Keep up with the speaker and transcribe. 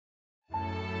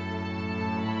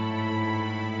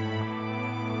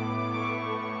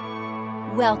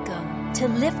Welcome to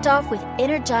Lift Off with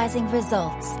Energizing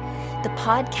Results, the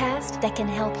podcast that can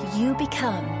help you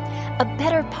become a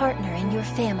better partner in your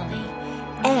family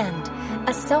and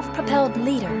a self-propelled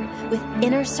leader with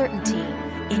inner certainty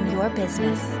in your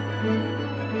business.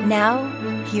 Now,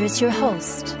 here's your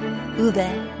host,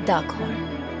 Uwe Daghorn.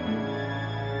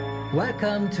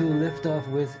 Welcome to Lift Off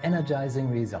with Energizing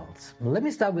Results. Let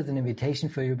me start with an invitation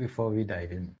for you before we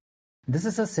dive in. This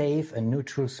is a safe and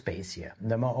neutral space here.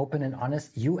 The more open and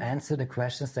honest you answer the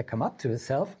questions that come up to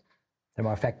yourself, the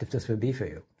more effective this will be for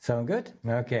you. Sound good?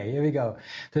 Okay, here we go.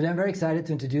 Today I'm very excited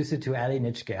to introduce you to Ali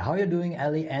Nitschke. How are you doing,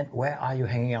 Ali, and where are you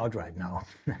hanging out right now?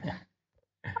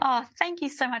 Oh, thank you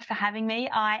so much for having me.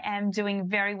 I am doing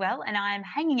very well, and I am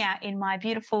hanging out in my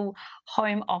beautiful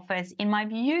home office in my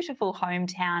beautiful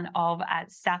hometown of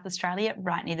South Australia,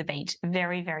 right near the beach.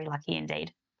 Very, very lucky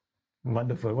indeed.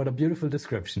 Wonderful. What a beautiful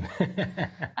description.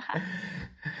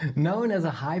 Known as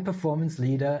a high-performance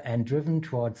leader and driven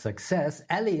towards success,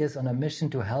 Ali is on a mission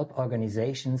to help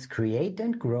organizations create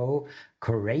and grow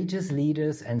courageous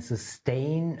leaders and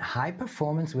sustain high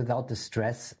performance without the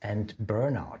stress and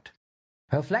burnout.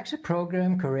 Her flagship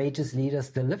program, Courageous Leaders,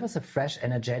 delivers a fresh,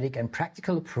 energetic, and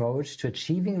practical approach to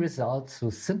achieving results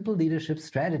through simple leadership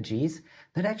strategies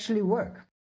that actually work.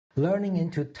 Leaning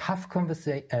into tough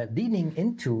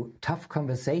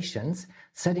conversations,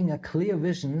 setting a clear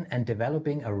vision, and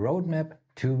developing a roadmap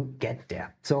to get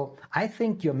there. So I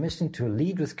think your mission to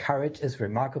lead with courage is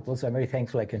remarkable. So I'm very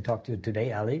thankful I can talk to you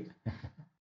today, Ali.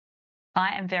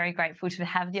 I am very grateful to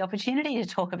have the opportunity to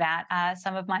talk about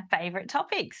some of my favorite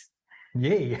topics.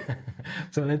 Yay.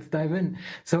 So let's dive in.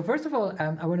 So first of all,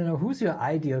 I want to know, who's your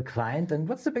ideal client and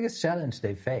what's the biggest challenge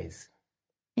they face?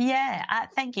 Yeah,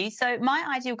 thank you. So my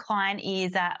ideal client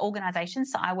is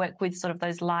organizations. So I work with sort of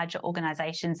those larger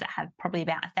organizations that have probably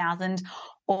about 1,000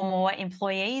 or more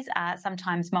employees,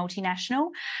 sometimes multinational.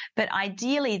 But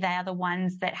ideally, they are the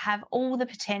ones that have all the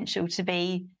potential to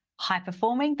be high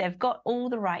performing. They've got all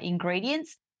the right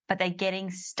ingredients, but they're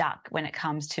getting stuck when it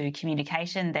comes to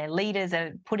communication. Their leaders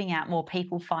are putting out more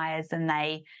people fires than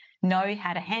they know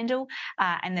how to handle.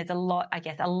 And there's a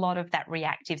lot of that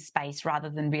reactive space rather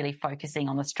than really focusing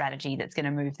on the strategy that's going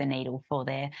to move the needle for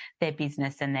their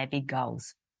business and their big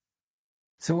goals.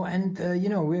 So, and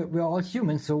we're all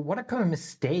human. So what are kind of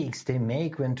mistakes they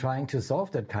make when trying to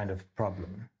solve that kind of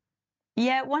problem?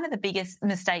 Yeah, one of the biggest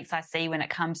mistakes I see when it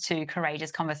comes to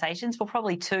courageous conversations, well,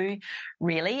 probably two,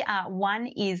 really. One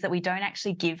is that we don't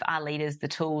actually give our leaders the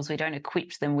tools. We don't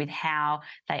equip them with how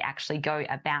they actually go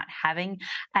about having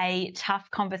a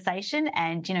tough conversation.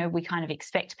 And, we kind of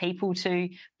expect people to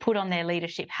put on their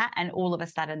leadership hat and all of a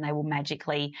sudden they will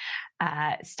magically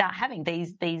start having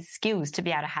these skills to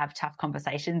be able to have tough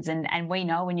conversations. And we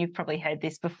know, and you've probably heard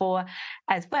this before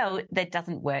as well, that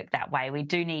doesn't work that way. We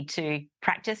do need to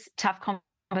practice tough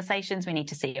conversations. We need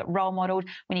to see it role modeled.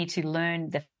 We need to learn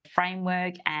the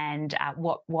framework and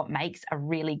what makes a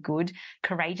really good,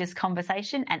 courageous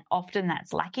conversation. And often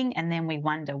that's lacking. And then we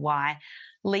wonder why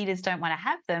leaders don't want to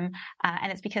have them.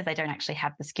 And it's because they don't actually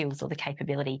have the skills or the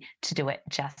capability to do it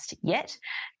just yet.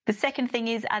 The second thing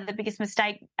is the biggest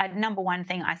mistake. Number one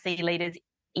thing I see leaders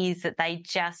is that they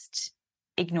just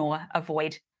ignore,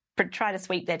 avoid, try to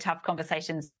sweep their tough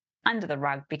conversations under the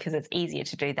rug, because it's easier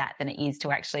to do that than it is to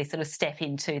actually sort of step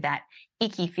into that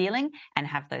icky feeling and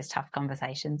have those tough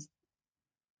conversations.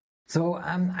 So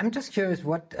I'm just curious,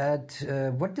 what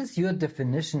is your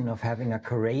definition of having a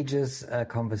courageous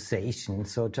conversation?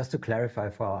 So just to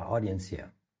clarify for our audience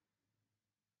here.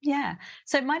 Yeah.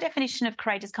 So my definition of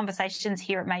courageous conversations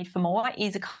here at Made for More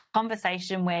is a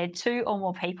conversation where two or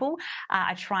more people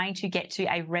are trying to get to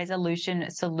a resolution,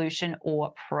 solution,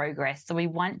 or progress. So we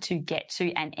want to get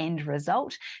to an end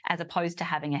result as opposed to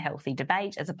having a healthy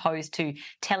debate, as opposed to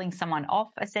telling someone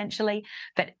off, essentially.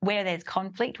 But where there's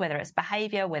conflict, whether it's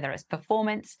behavior, whether it's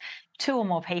performance, two or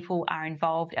more people are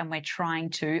involved and we're trying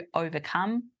to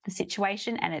overcome the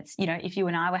situation. And it's, if you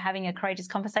and I were having a courageous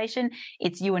conversation,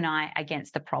 it's you and I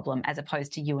against the problem as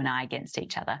opposed to you and I against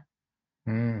each other.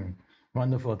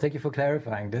 Wonderful. Thank you for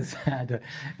clarifying this.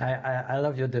 I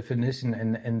love your definition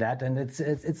in that. And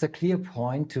it's a clear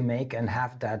point to make and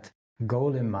have that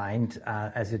goal in mind,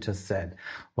 as you just said.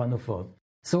 Wonderful.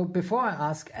 So before I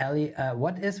ask Ali,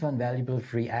 what is one valuable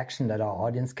free action that our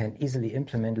audience can easily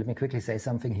implement? Let me quickly say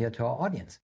something here to our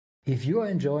audience. If you are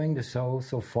enjoying the show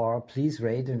so far, please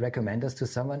rate and recommend us to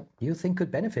someone you think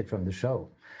could benefit from the show.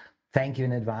 Thank you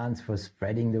in advance for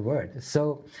spreading the word.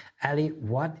 So, Ali,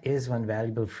 what is one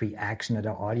valuable free action that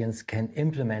our audience can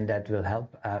implement that will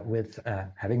help with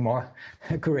having more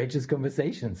courageous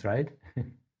conversations, right?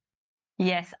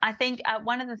 Yes, I think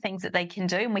one of the things that they can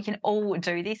do, and we can all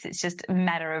do this, it's just a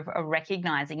matter of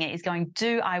recognizing it, is going,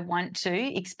 do I want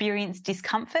to experience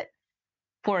discomfort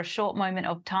for a short moment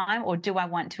of time, or do I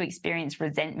want to experience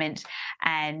resentment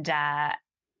and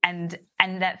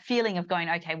that feeling of going,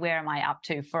 okay, where am I up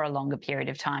to for a longer period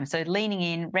of time? So leaning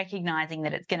in, recognizing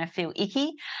that it's going to feel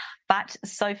icky, but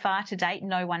so far to date,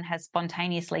 no one has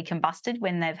spontaneously combusted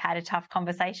when they've had a tough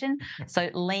conversation. So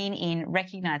lean in,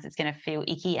 recognize it's going to feel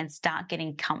icky, and start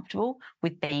getting comfortable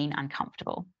with being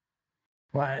uncomfortable.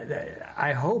 Well,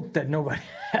 I hope that nobody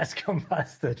has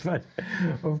combusted, but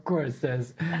of course,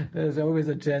 there's always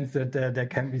a chance that there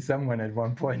can be someone at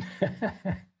one point.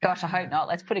 Gosh, I hope not.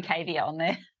 Let's put a caveat on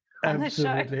there.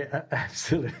 Absolutely.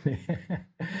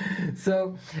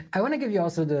 So I want to give you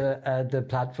also the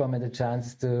platform and the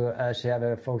chance to share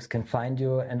where folks can find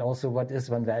you, and also what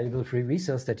is one valuable free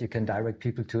resource that you can direct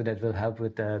people to that will help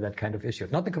with that kind of issue.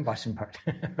 Not the combustion part,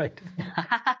 right?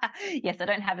 Yes, I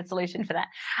don't have a solution for that.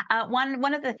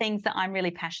 One of the things that I'm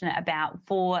really passionate about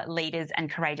for leaders and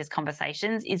courageous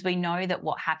conversations is we know that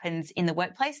what happens in the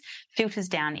workplace filters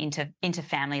down into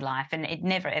family life, and it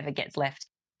never ever gets left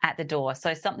at the door.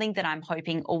 So something that I'm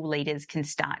hoping all leaders can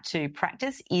start to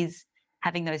practice is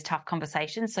having those tough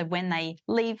conversations. So when they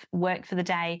leave work for the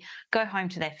day, go home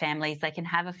to their families, they can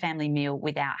have a family meal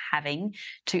without having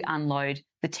to unload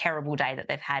the terrible day that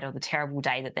they've had, or the terrible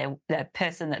day that the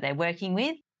person that they're working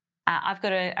with. I've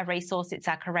got a resource. It's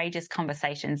our Courageous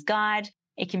Conversations Guide.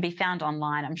 It can be found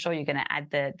online. I'm sure you're going to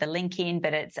add the link in,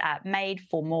 but it's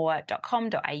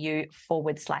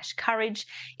madeformore.com.au/courage.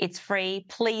 It's free.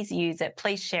 Please use it.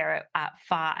 Please share it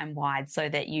far and wide so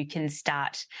that you can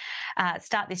start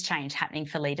this change happening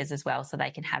for leaders as well, so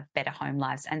they can have better home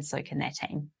lives, and so can their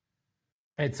team.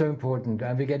 It's so important.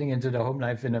 I'll be getting into the home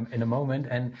life in a moment.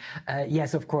 And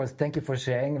yes, of course, thank you for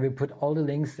sharing. We put all the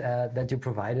links that you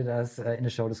provided us in the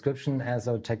show description,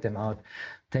 so check them out.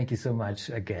 Thank you so much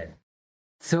again.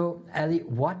 So, Ali,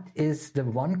 what is the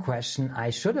one question I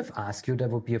should have asked you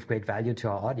that would be of great value to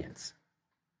our audience?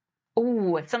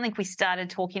 Oh, it's something we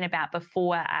started talking about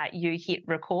before you hit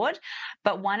record.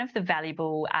 But one of the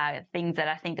valuable things that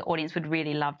I think the audience would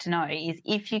really love to know is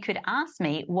if you could ask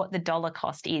me what the dollar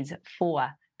cost is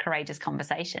for Courageous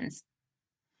Conversations.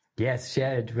 Yes,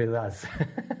 share it with us.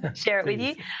 Share it with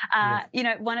you. Yes. You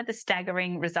know, one of the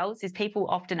staggering results is people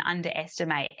often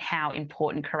underestimate how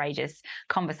important courageous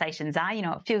conversations are. You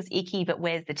know, it feels icky, but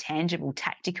where's the tangible,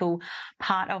 tactical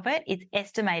part of it? It's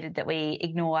estimated that we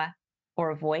ignore or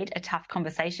avoid a tough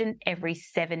conversation every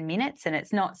 7 minutes. And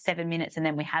it's not 7 minutes and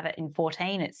then we have it in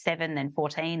 14. It's 7, then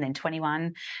 14, then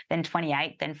 21, then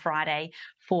 28, then Friday,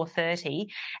 4:30.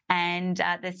 And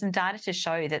there's some data to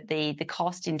show that the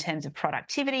cost in terms of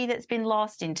productivity that's been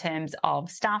lost, in terms of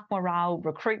staff morale,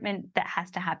 recruitment that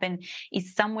has to happen,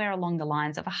 is somewhere along the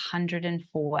lines of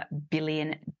 $104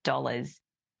 billion.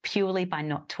 Purely by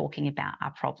not talking about our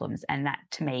problems. And that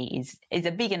to me is a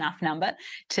big enough number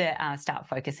to start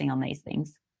focusing on these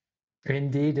things.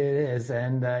 Indeed it is.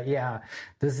 And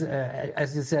this,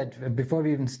 as you said, before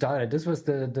we even started, this was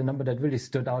the number that really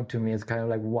stood out to me. It's kind of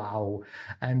like, wow.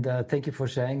 And thank you for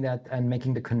sharing that and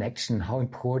making the connection, how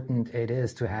important it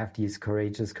is to have these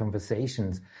courageous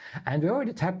conversations. And we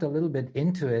already tapped a little bit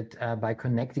into it by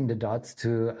connecting the dots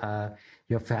to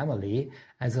your family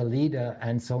as a leader.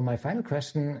 And so my final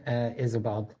question is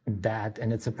about that,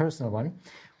 and it's a personal one.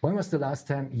 When was the last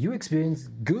time you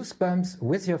experienced goosebumps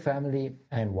with your family,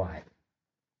 and why?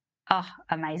 Oh,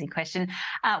 amazing question.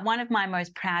 One of my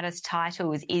most proudest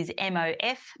titles is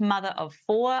MOF, Mother of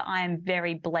 4. I am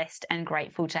very blessed and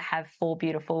grateful to have 4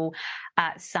 beautiful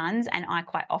sons, and I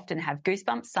quite often have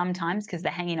goosebumps sometimes because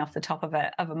they're hanging off the top of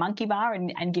a monkey bar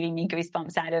and giving me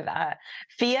goosebumps out of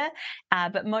fear.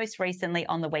 But most recently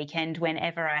on the weekend,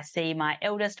 whenever I see my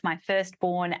eldest, my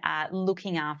firstborn,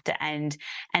 looking after and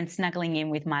snuggling in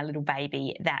with my little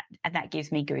baby, that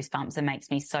gives me goosebumps and makes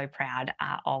me so proud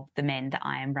of the men that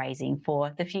I am raising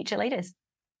for the future leaders.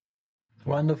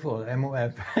 Wonderful,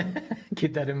 MOF.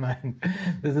 Keep that in mind.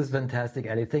 This is fantastic,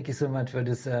 Ali. Thank you so much for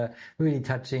this really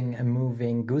touching and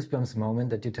moving goosebumps moment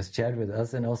that you just shared with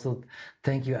us. And also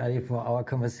thank you, Ali, for our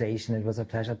conversation. It was a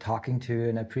pleasure talking to you,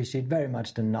 and I appreciate very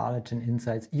much the knowledge and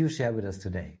insights you share with us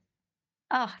today.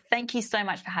 Oh, thank you so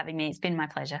much for having me. It's been my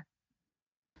pleasure.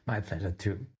 My pleasure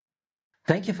too.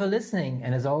 Thank you for listening.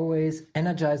 And as always,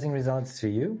 energizing results to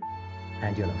you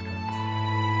and your loved ones.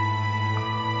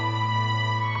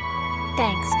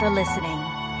 Thanks for listening.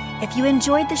 If you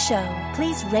enjoyed the show,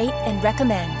 please rate and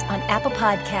recommend on Apple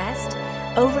Podcast,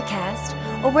 Overcast,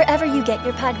 or wherever you get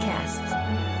your podcasts.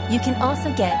 You can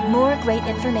also get more great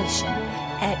information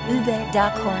at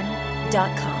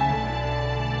uvedockhorn.com.